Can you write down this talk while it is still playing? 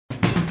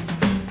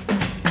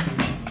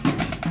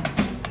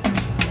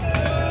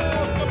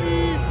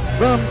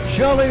From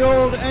jolly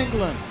old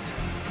England,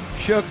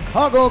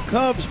 Chicago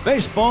Cubs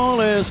baseball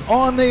is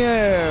on the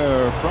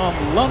air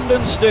from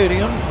London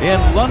Stadium in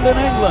London,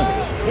 England.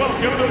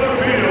 Welcome to the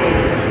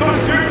field, the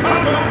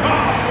Chicago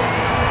Cubs.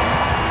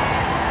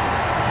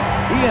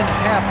 Ian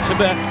Happ to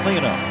bat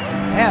cleanup.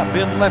 Happ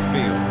in left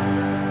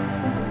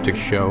field. To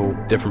show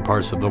different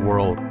parts of the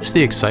world, just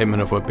the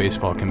excitement of what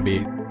baseball can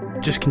be.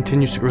 Just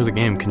continues to grow the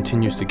game,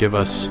 continues to give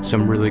us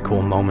some really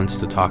cool moments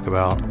to talk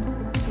about.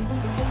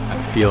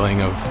 That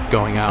feeling of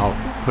going out,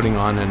 putting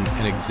on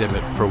an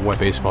exhibit for what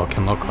baseball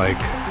can look like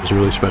was a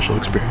really special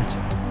experience.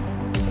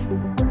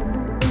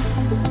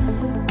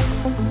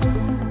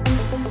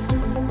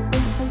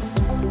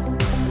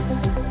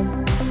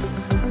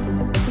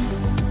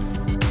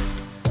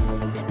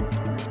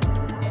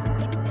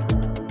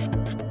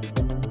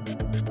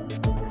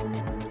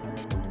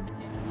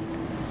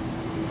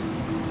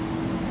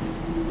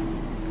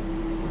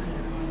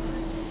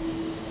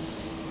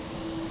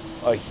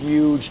 A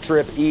huge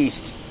trip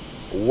east,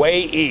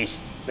 way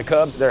east. The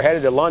Cubs, they're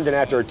headed to London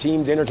after a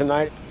team dinner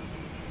tonight.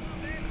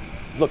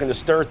 He's looking to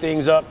stir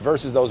things up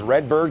versus those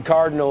Redbird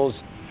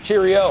Cardinals.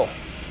 Cheerio.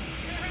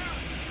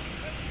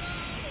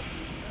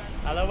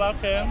 Hello,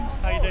 welcome.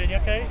 How you doing? You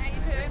okay? How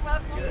you doing?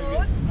 Welcome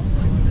aboard.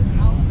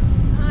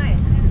 Hi.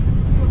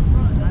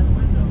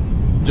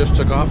 Just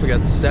took off. We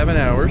got 7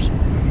 hours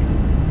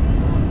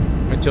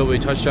until we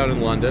touched down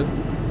in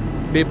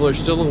London. People are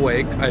still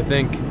awake. I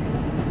think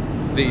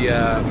the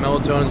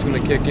melatonin is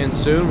going to kick in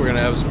soon. We're going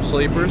to have some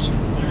sleepers.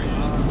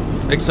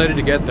 Excited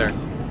to get there.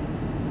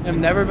 I've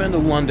never been to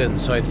London,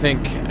 so I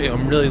think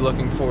I'm really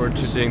looking forward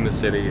to seeing the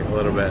city a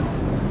little bit.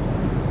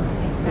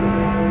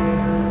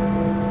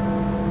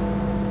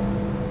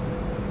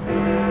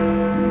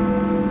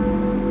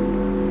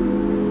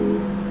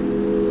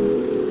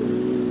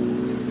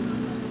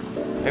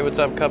 Hey, what's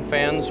up, Cub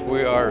fans?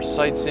 We are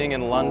sightseeing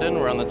in London.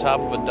 We're on the top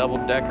of a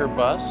double-decker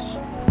bus.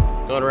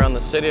 Going around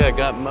the city, I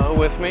got Mo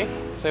with me.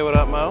 Say what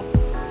up, Mo.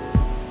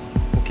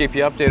 We'll keep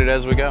you updated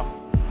as we go.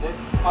 This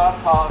first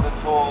part of the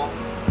tour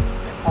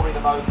is probably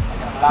the most, I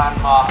guess,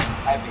 landmark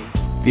heavy.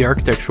 The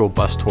architectural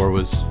bus tour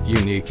was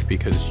unique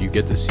because you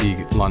get to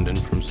see London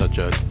from such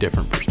a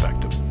different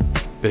perspective.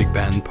 Big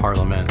Ben,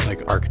 Parliament,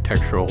 like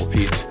architectural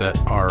feats that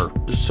are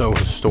so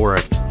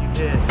historic. You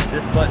hit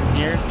this button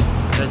here,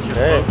 that's your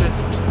focus.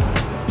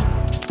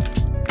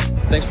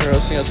 Thanks for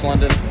hosting us,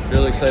 London.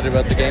 Really excited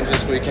about the games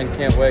this weekend.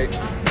 Can't wait.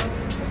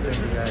 Thank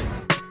you, guys.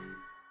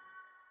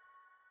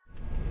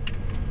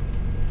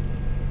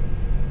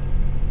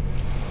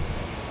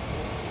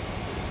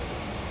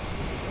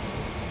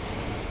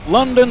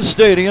 London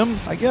Stadium,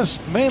 I guess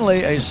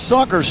mainly a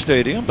soccer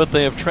stadium, but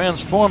they have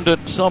transformed it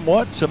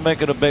somewhat to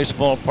make it a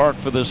baseball park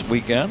for this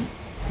weekend.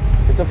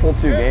 It's a full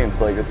 2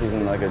 games. Like, this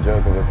isn't like a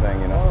joke of a thing,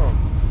 you know?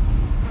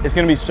 It's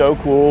going to be so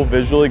cool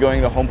visually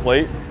going to home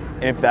plate.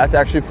 And if that's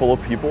actually full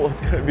of people, it's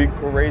going to be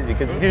crazy.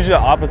 Because it's usually the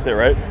opposite,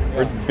 right?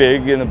 Where it's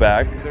big in the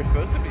back. There's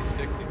supposed to be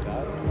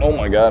 60,000. Oh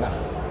my God.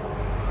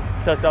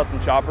 Test out some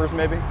choppers,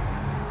 maybe?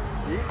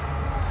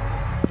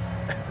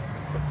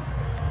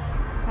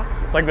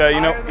 It's like the,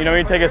 you know when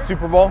you take a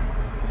Super Bowl?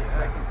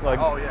 Like,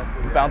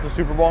 bounce a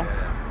Super Bowl?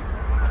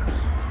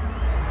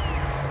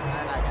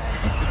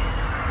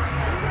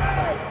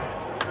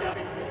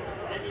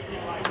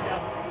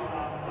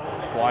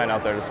 Flying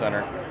out there to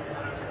center.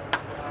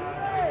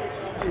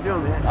 How you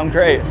doing, man? I'm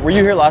great. Were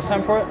you here last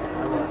time for it?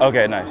 I was.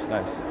 Okay, nice,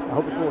 nice. I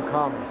hope it's a little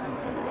calmer.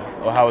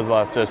 Well, how was the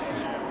last?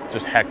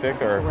 Just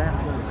hectic, or? The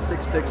last one was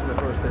 6-6 in the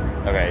first inning.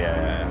 Okay,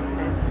 yeah.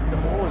 And the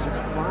ball was just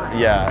flying.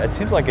 Yeah, it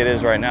seems like it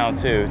is right now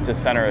too, to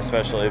center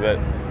especially, but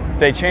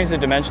they changed the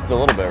dimensions a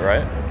little bit,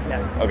 right?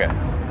 Yes. Okay. 8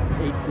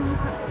 feet.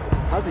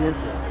 How's the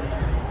infield?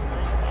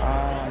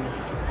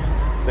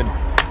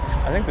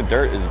 I think the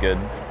dirt is good.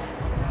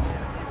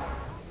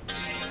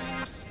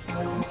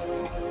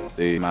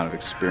 The amount of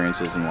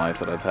experiences in life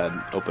that I've had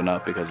open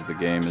up because of the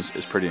game is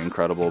pretty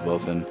incredible,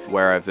 both in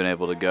where I've been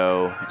able to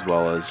go as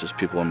well as just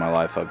people in my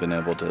life I've been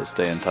able to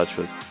stay in touch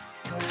with.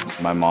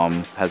 My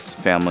mom has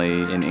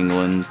family in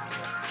England.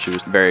 She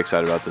was very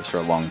excited about this for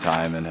a long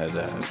time and had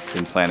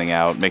been planning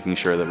out, making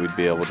sure that we'd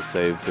be able to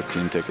save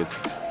 15 tickets.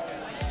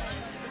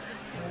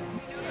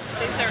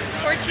 These are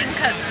 14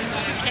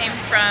 cousins who came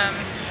from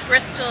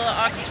Bristol,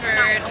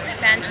 Oxford,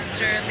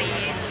 Manchester,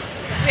 Leeds.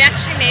 We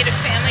actually made a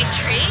family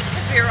tree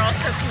because we were all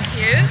so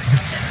confused.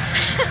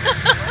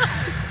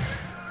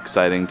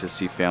 Exciting to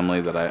see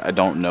family that I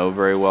don't know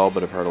very well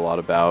but have heard a lot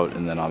about,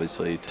 and then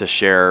obviously to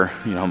share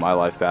my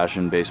life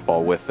passion,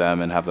 baseball, with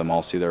them and have them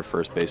all see their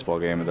first baseball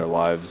game of their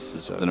lives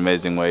is an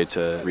amazing way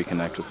to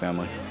reconnect with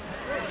family.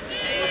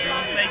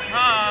 Say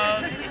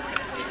Cubs!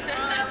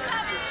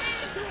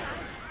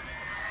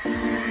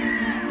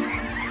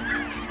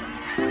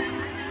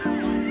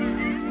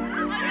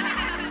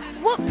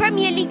 What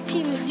Premier League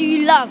team do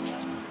you love?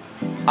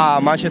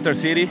 Manchester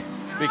City,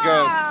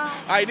 because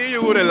I knew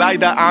you wouldn't like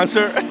that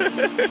answer.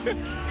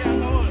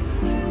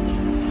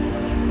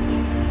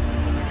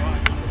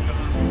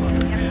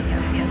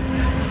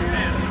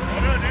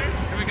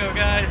 Here we go,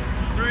 guys.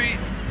 3,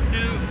 2,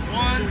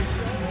 1.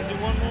 Do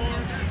one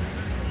more.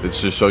 It's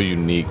just so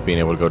unique being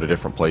able to go to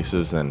different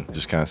places and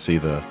just kind of see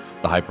the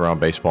hype around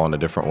baseball in a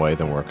different way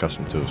than we're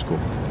accustomed to. It's cool.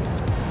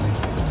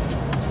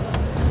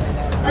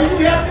 Are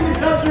you happy the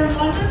Cubs are in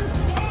London?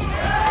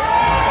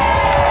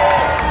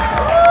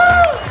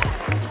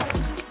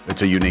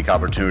 It's a unique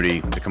opportunity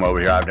to come over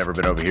here. I've never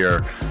been over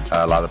here.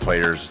 A lot of the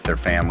players, their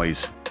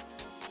families,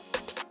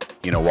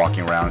 you know,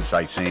 walking around and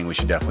sightseeing, we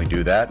should definitely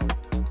do that.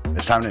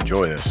 It's time to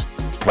enjoy this.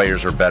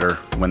 Players are better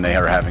when they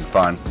are having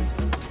fun.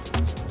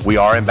 We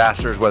are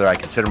ambassadors, whether I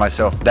consider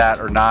myself that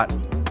or not.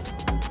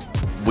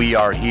 We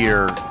are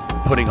here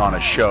putting on a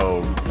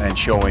show and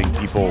showing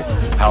people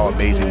how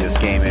amazing this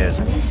game is.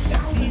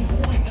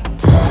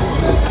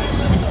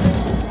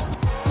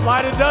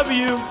 Fly to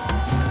W.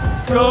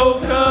 Go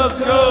Cubs,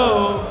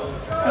 go.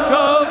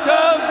 Go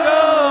Cubs,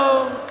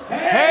 go.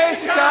 Hey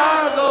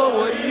Chicago,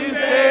 what do you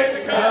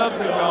say? The Cubs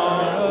are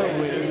gonna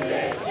win.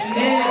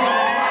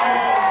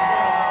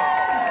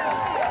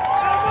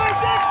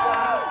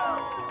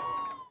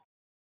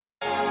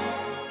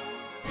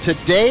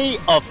 Today,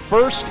 a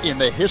first in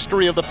the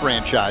history of the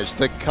franchise.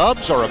 The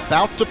Cubs are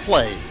about to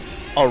play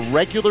a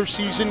regular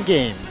season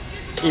game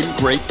in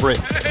Great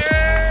Britain.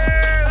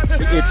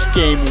 It's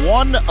game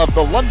 1 of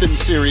the London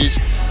series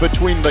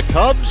between the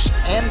Cubs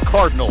and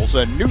Cardinals,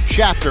 a new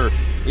chapter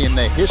in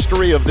the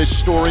history of this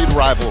storied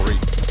rivalry.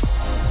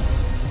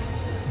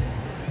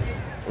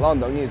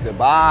 London is the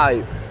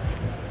vibe.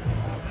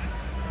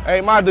 Hey,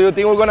 Mark, do you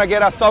think we're going to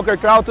get a soccer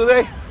crowd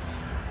today?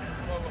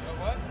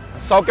 A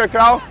soccer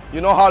crowd? You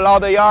know how loud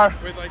they are?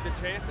 With like the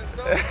chants and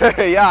stuff?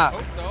 Yeah.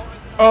 Hope so.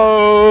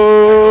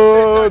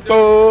 Oh,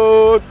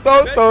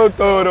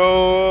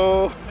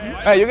 to.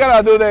 Hey, you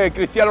gotta do the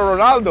Cristiano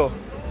Ronaldo.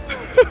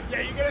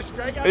 Yeah, you gotta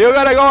strike out. You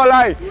gotta go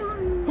like.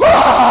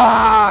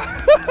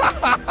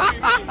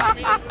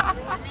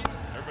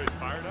 Everybody's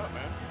fired up,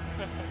 man.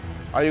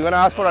 Are you gonna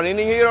ask for an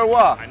inning here or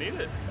what? I need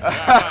it.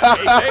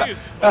 8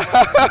 days.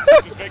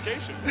 Just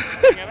vacation.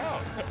 Hanging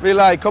out. Be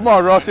like, come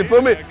on, Rossi,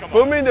 put me in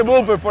the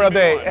bullpen for a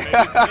day. Maybe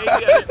I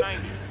hit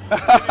 90.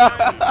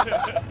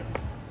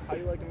 How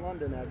you liking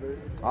London, Edward?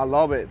 I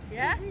love it.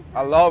 Yeah?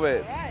 I love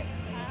it. All right.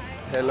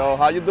 Hello,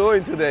 how you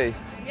doing today?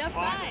 You're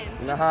fine.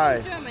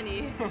 Nice. From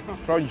Germany.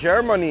 From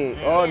Germany.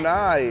 Oh,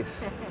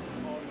 nice.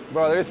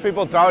 Bro, there's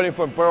people traveling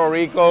from Puerto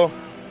Rico,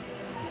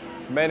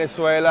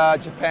 Venezuela,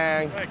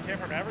 Japan. I came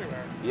from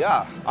everywhere.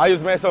 Yeah, I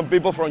just met some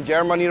people from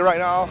Germany right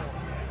now.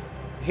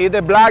 Hit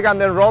the black and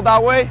then roll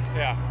that way.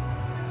 Yeah.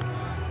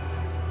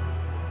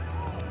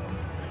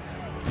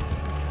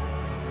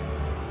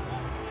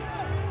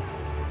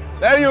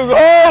 There you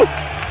go.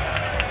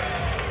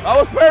 That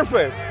was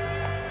perfect.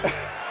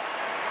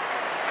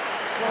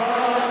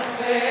 God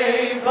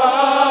save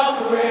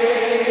our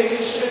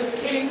gracious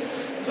King.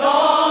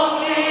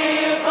 Long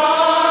live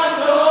our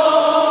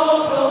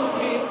noble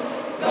King.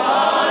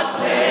 God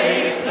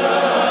save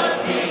the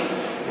King.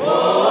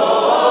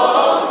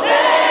 Oh,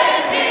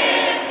 send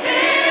him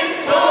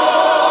victorious,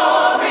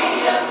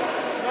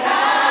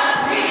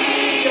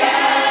 happy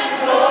and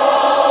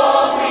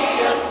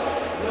glorious,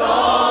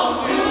 long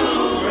to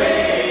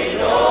reign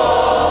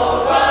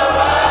over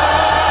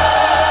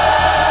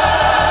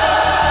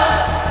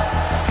us.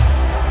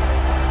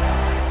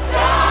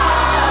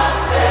 God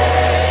save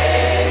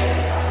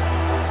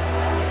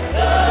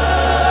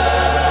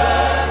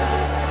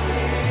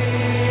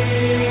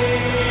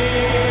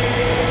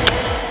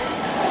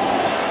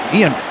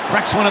Ian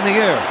cracks one in the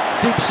air,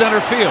 deep center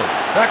field.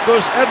 Back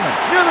goes Edman,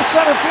 near the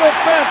center field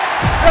fence.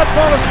 That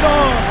ball is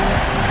gone.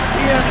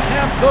 Ian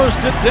Happ goes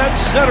to dead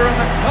center, and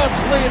the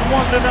Cubs lead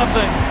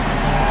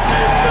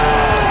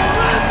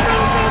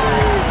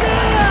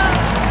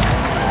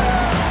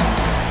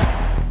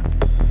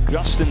 1-0.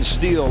 Justin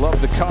Steele of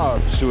the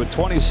Cubs, who at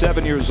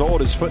 27 years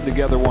old is putting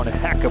together one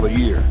heck of a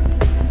year.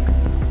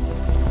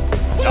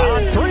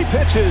 On 3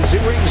 pitches, he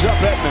rings up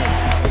Edman.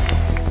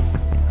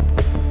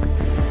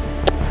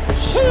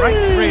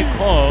 Strike 3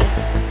 call.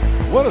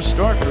 What a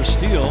start for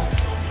Steele.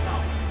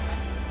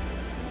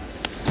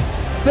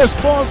 This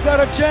ball's got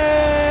a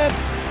chance.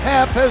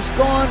 Happ has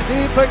gone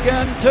deep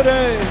again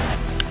today.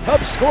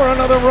 Cubs score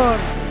another run.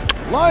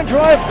 Line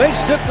drive,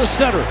 base hit to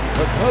center.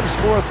 The Cubs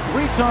score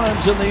 3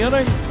 times in the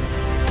inning.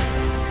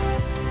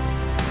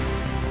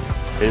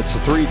 It's a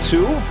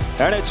 3-2,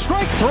 and it's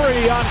strike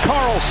 3 on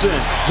Carlson.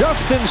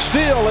 Justin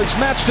Steele has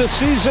matched a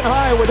season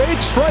high with 8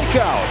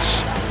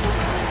 strikeouts.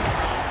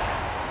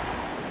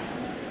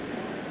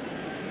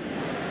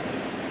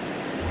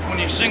 When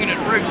you're singing at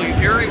Wrigley,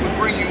 Gary would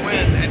bring you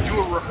in and do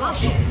a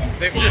rehearsal.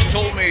 They've just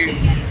told me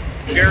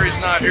Gary's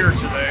not here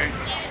today,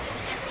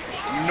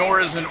 nor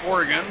is in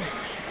Oregon,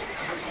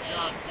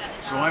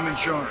 so I'm in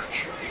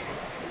charge.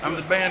 I'm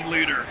the band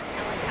leader.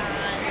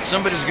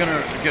 Somebody's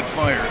gonna get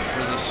fired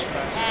for this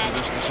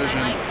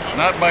decision,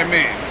 not by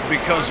me,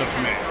 because of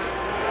me.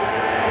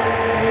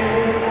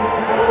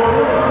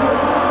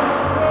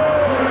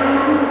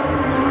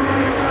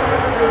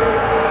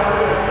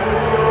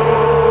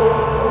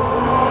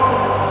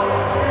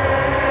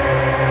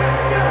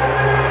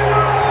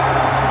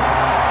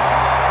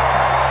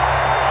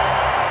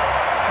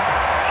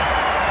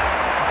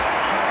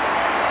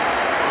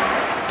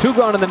 2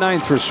 gone in the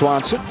 9th for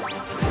Swanson.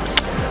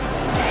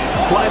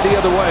 Fly the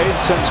other way,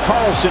 sends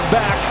Carlson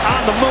back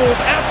on the move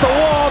at the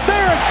wall.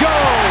 There it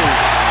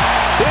goes!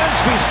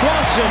 Dansby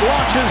Swanson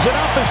launches an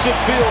opposite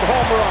field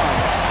home run.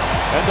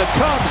 And the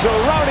Cubs are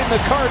routing the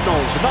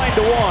Cardinals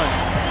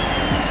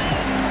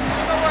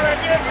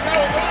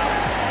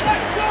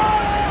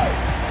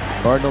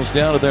 9-1. Cardinals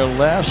down to their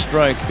last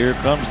strike. Here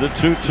comes the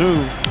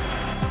 2-2.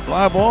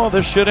 Fly ball,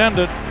 this should end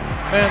it.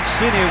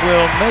 Mancini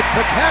will make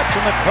the catch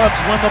and the Cubs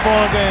win the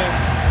ball game.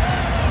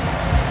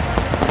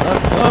 The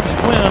Cubs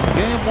win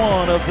game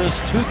 1 of this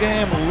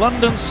 2-game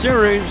London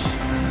series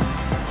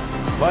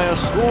by a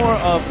score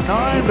of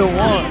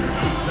 9-1.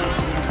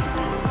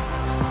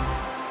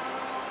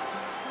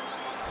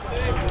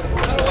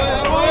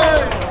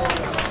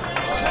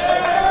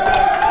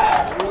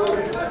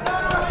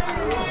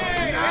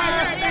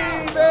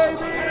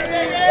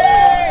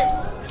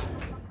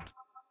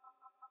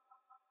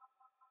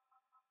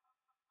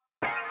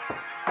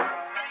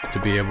 To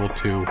be able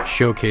to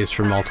showcase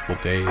for multiple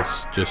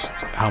days just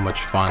how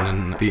much fun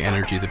and the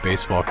energy that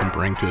baseball can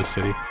bring to a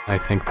city. I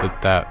think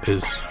that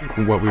is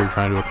what we were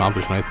trying to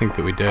accomplish, and I think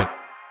that we did.